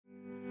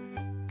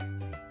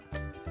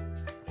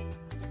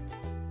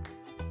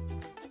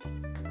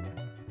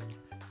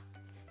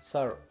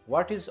Sir,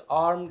 what is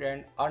armed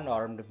and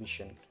unarmed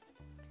mission?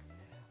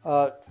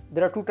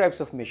 There are two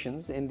types of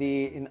missions.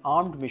 In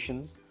armed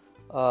missions,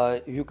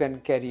 you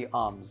can carry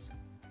arms,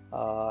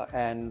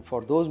 and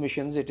for those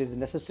missions, it is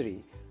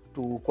necessary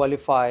to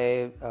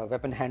qualify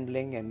weapon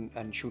handling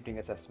and shooting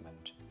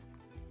assessment.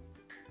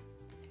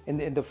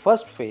 In the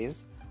first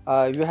phase,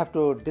 you have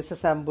to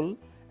disassemble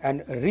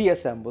and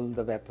reassemble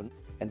the weapon.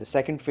 In the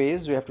second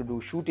phase, you have to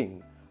do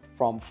shooting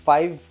from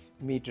 5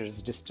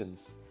 meters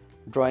distance,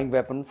 drawing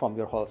weapon from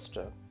your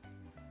holster.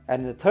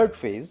 And in the third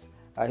phase,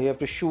 you have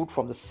to shoot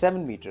from the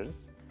 7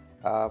 meters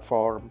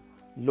for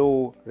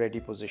low ready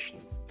position.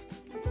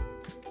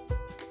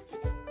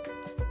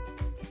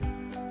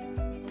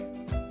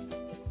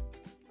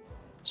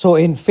 So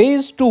in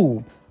phase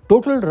 2,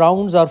 total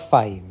rounds are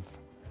 5.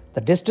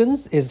 The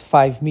distance is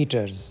 5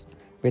 meters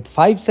with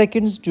 5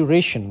 seconds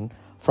duration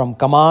from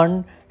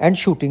command and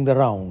shooting the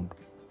round.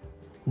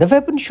 The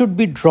weapon should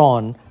be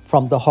drawn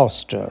from the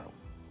holster.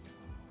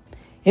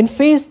 In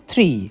phase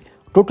 3,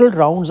 total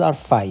rounds are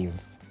 5.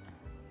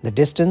 The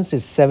distance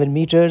is 7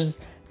 meters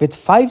with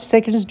 5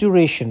 seconds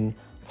duration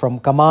from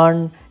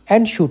command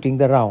and shooting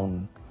the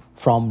round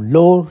from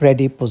low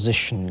ready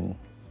position.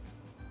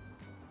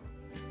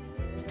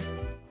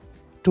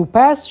 To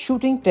pass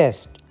shooting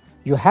test,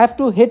 you have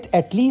to hit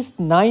at least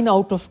 9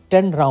 out of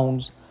 10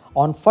 rounds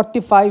on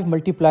 45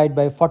 multiplied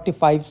by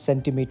 45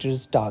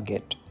 centimeters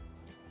target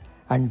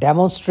and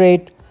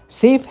demonstrate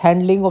safe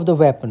handling of the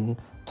weapon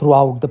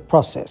throughout the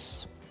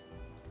process.